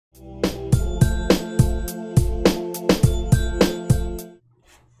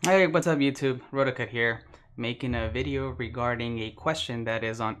Hey, what's up YouTube? Rotocut here, making a video regarding a question that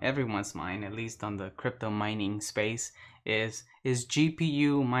is on everyone's mind, at least on the crypto mining space, is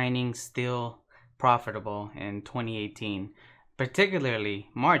GPU mining still profitable in 2018? Particularly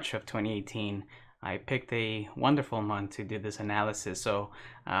March of 2018. I picked a wonderful month to do this analysis, so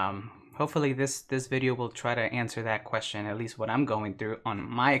hopefully this video will try to answer that question, at least what I'm going through on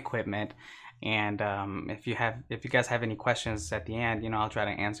my equipment. And if you guys have any questions at the end, I'll try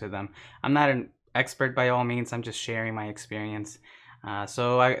to answer them. I'm not an expert by all means. I'm just sharing my experience.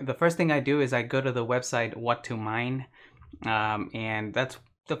 The first thing I do is I go to the website What to Mine, and that's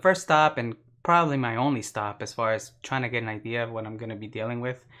the first stop and probably my only stop as far as trying to get an idea of what I'm going to be dealing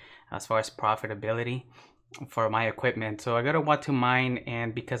with as far as profitability for my equipment. So I go to What to Mine,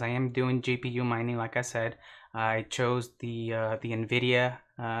 and because I am doing GPU mining, like I said, I chose the NVIDIA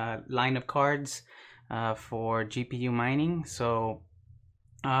line of cards for GPU mining. So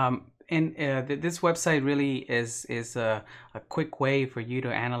this website really is a quick way for you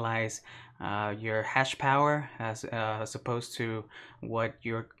to analyze your hash power as opposed to what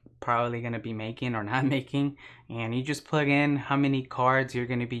you're probably going to be making or not making, and you just plug in how many cards you're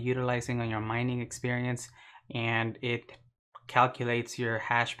going to be utilizing on your mining experience, and it calculates your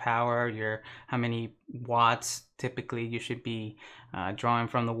hash power, your how many watts typically you should be drawing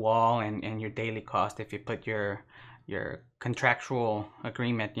from the wall, and your daily cost if you put your contractual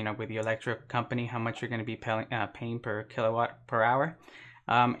agreement, with the electric company, how much you're going to be paying per kilowatt per hour,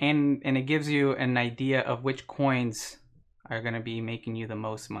 and it gives you an idea of which coins are going to be making you the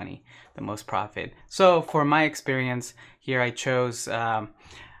most money, the most profit. So for my experience here, I chose I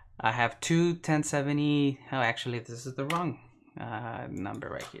have two 1070. Oh, actually, this is the wrong number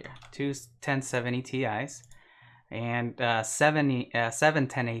right here. Two 1070 Ti's and seven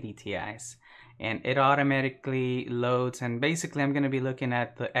 1080 Ti's, and it automatically loads. And basically, I'm going to be looking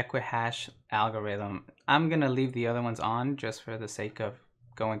at the Equihash algorithm. I'm going to leave the other ones on just for the sake of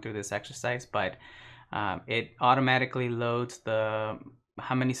going through this exercise, but it automatically loads the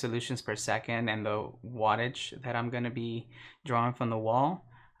how many solutions per second and the wattage that I'm going to be drawing from the wall.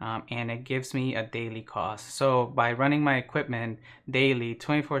 And it gives me a daily cost. So by running my equipment daily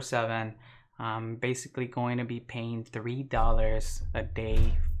 24/7, I'm basically going to be paying $3 a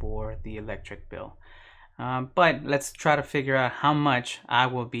day for the electric bill. But let's try to figure out how much I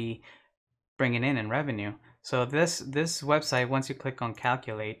will be bringing in revenue. So this website, once you click on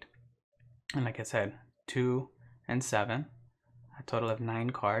calculate, and like I said, 2 and 7, a total of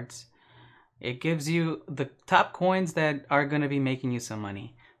 9 cards, it gives you the top coins that are going to be making you some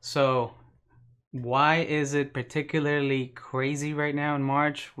money. So why is it particularly crazy right now in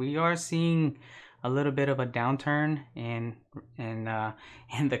March? We are seeing a little bit of a downturn in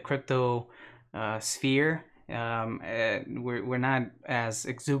the crypto sphere. We're not as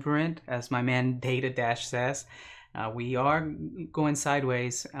exuberant as my man Data Dash says. We are going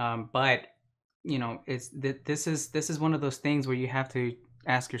sideways, but this is one of those things where you have to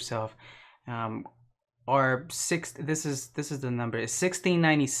ask yourself, this is the number, is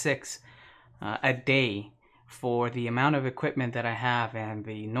 1696 a day for the amount of equipment that I have and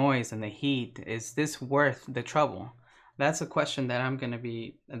the noise and the heat. Is this worth the trouble? That's a question that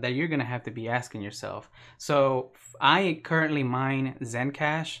you're gonna have to be asking yourself. So I currently mine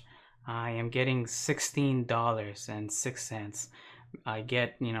Zencash. I am getting $16.06. I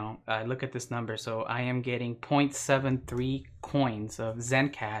get, I look at this number, so I am getting 0.73 coins of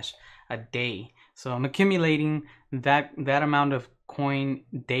Zencash a day. So I'm accumulating that amount of coin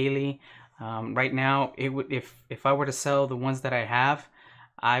daily. Right now, it would, if I were to sell the ones that I have,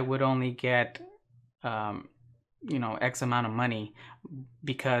 I would only get X amount of money,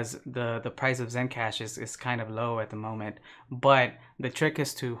 because the price of Zencash is kind of low at the moment. But the trick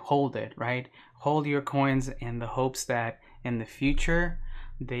is to hold it, right? Hold your coins in the hopes that in the future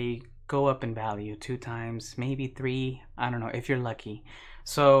they go up in value 2 times, maybe 3. I don't know, if you're lucky.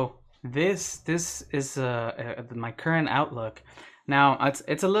 So this is my current outlook. Now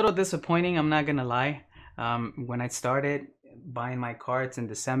it's a little disappointing, I'm not gonna lie. When I started buying my cards in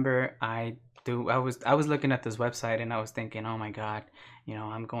December, I was looking at this website and I was thinking, oh my god,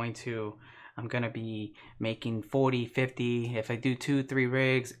 I'm gonna be making 40, 50 if I do 2-3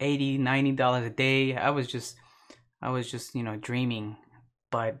 rigs, $80-$90 a day. I was just dreaming.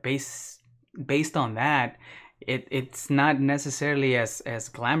 But based on that, it's not necessarily as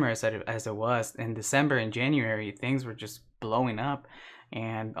glamorous as it was in December and January. Things were just blowing up,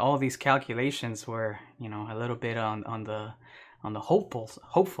 and all these calculations were a little bit on the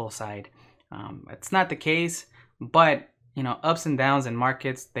hopeful side. It's not the case, but ups and downs in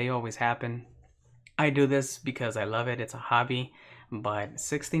markets, they always happen. I do this because I love it. It's a hobby, But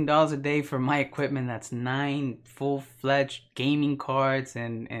 $16 a day for my equipment, that's 9 full-fledged gaming cards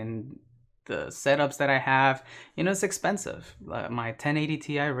and the setups that I have, it's expensive. My 1080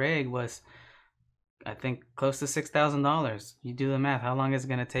 Ti rig was, I think, close to $6,000. You do the math. How long is it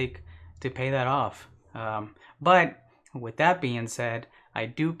gonna take to pay that off? But with that being said, I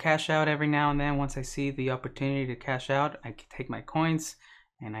do cash out every now and then. Once I see the opportunity to cash out, I take my coins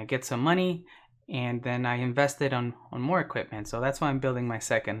and I get some money, and then I invest it on more equipment. So that's why I'm building my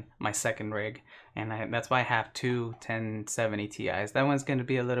second rig, and that's why I have two 1070 Ti's. That one's going to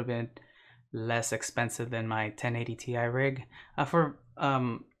be a little bit less expensive than my 1080 Ti rig for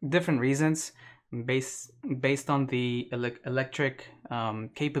different reasons. Based on the electric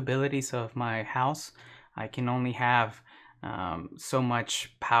capabilities of my house, I can only have so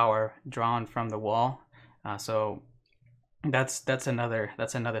much power drawn from the wall. So that's another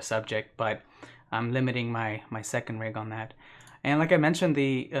subject, but I'm limiting my second rig on that. And like I mentioned,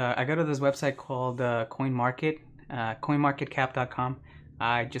 I go to this website called coinmarketcap.com.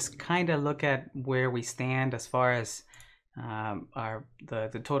 I just kind of look at where we stand as far as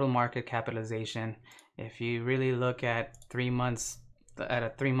the total market capitalization. If you really look at 3 months, at a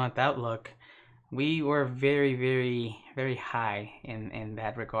 3-month outlook, we were very, very, very high in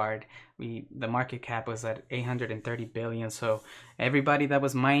that regard. The market cap was at 830 billion. So everybody that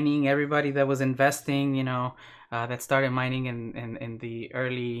was mining, everybody that was investing, that started mining in the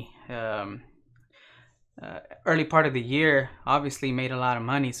early part of the year, obviously made a lot of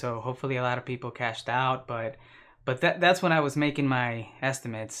money. So hopefully a lot of people cashed out, but that's when I was making my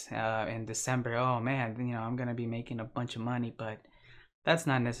estimates in December. Oh man, I'm gonna be making a bunch of money, but that's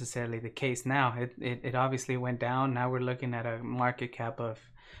not necessarily the case now. It obviously went down. Now we're looking at a market cap of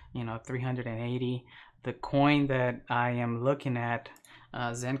 380. The coin that I am looking at,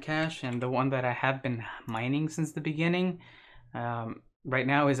 Zencash, and the one that I have been mining since the beginning, right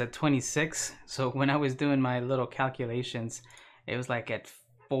now is at 26. So when I was doing my little calculations, it was like at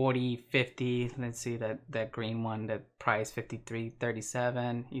 40, 50. Let's see, that green one, that price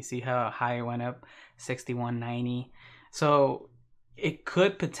 53.37. You see how high it went up, 61.90. So it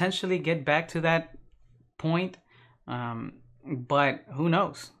could potentially get back to that point, but who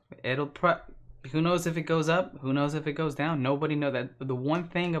knows? Who knows if it goes up? Who knows if it goes down? Nobody knows. That the one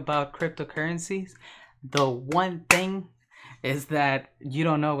thing about cryptocurrencies, the one thing is that you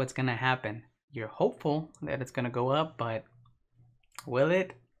don't know what's gonna happen. You're hopeful that it's gonna go up, but will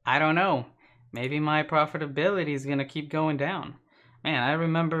it? I don't know. Maybe my profitability is gonna keep going down. Man, I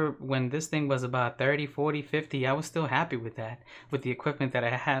remember when this thing was about 30, 40, 50, I was still happy with that. With the equipment that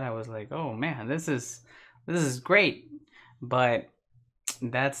I had, I was like, oh man, this is great. But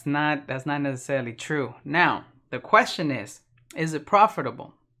that's not necessarily true. Now, the question is it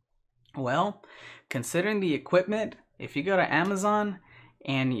profitable? Well, considering the equipment, if you go to Amazon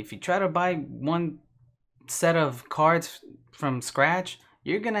and if you try to buy one set of cards from scratch,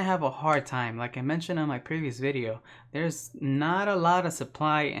 you're gonna have a hard time. Like I mentioned on my previous video, there's not a lot of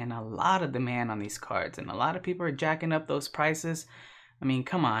supply and a lot of demand on these cards, and a lot of people are jacking up those prices. I mean,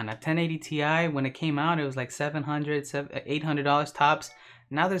 come on, a 1080 Ti, when it came out, it was like $700, $800 tops.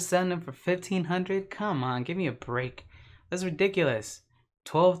 Now they're selling them for $1,500. Come on, give me a break. That's ridiculous.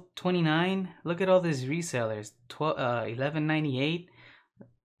 $12.29. Look at all these resellers. $11.98.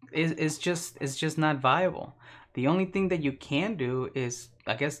 It's just not viable. The only thing that you can do is,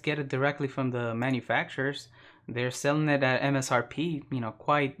 I guess, get it directly from the manufacturers. They're selling it at MSRP,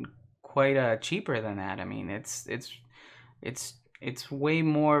 quite cheaper than that. I mean, it's way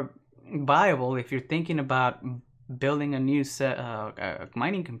more viable if you're thinking about building a new set a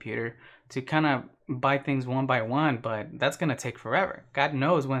mining computer to kind of buy things one by one, but that's gonna take forever. God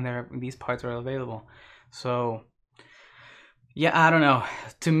knows when these parts are available. So yeah, I don't know.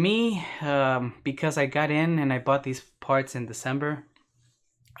 To me, because I got in and I bought these parts in December,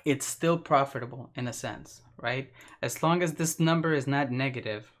 it's still profitable in a sense, right? As long as this number is not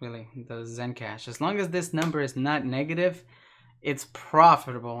negative, really, the Zencash, as long as this number is not negative, it's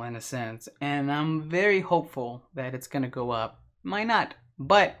profitable in a sense. And I'm very hopeful that it's going to go up. Might not,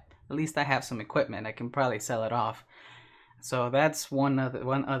 but at least I have some equipment. I can probably sell it off. So that's one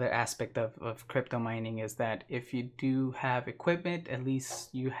other aspect of crypto mining, is that if you do have equipment, at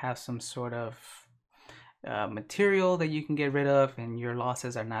least you have some sort of material that you can get rid of, and your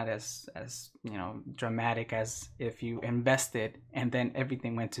losses are not as dramatic as if you invested and then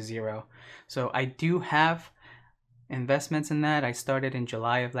everything went to zero. So I do have investments in that. I started in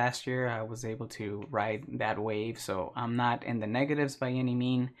July of last year. I was able to ride that wave, so I'm not in the negatives by any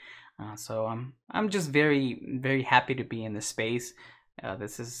mean. So I'm just very, very happy to be in this space.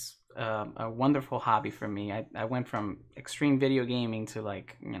 This is a wonderful hobby for me. I went from extreme video gaming to,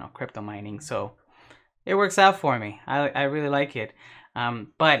 like, you know, crypto mining, so it works out for me. I really like it.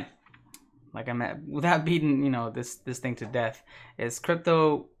 But like I'm at, without beating, you know, this thing to death, is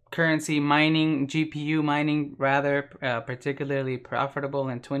cryptocurrency mining, GPU mining rather, particularly profitable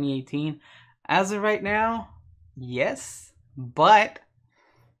in 2018? As of right now, yes, but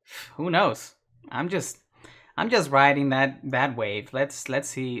who knows? I'm just riding that wave. Let's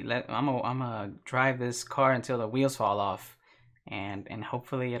see. I'm gonna drive this car until the wheels fall off, and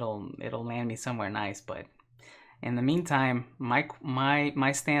hopefully it'll land me somewhere nice. But in the meantime,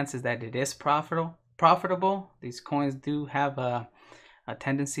 my stance is that it is profitable. These coins do have a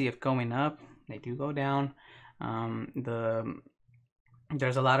tendency of going up. They do go down.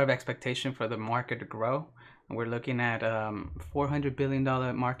 There's a lot of expectation for the market to grow. We're looking at $400 billion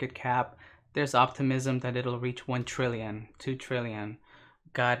market cap. There's optimism that it'll reach 1 trillion, 2 trillion.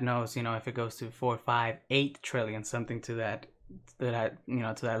 God knows, you know, if it goes to 4, 5, 8 trillion, something to that, you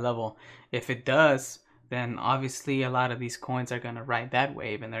know, to that level. If it does, then obviously a lot of these coins are going to ride that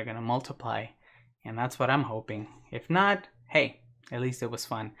wave and they're going to multiply. And that's what I'm hoping. If not, hey, at least it was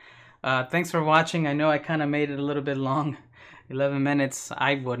fun. Thanks for watching. I know I kind of made it a little bit long. 11 minutes.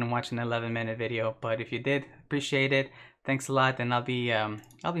 I wouldn't watch an 11-minute video, but if you did, appreciate it. Thanks a lot, and I'll be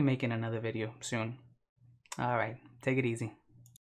making another video soon. All right, take it easy.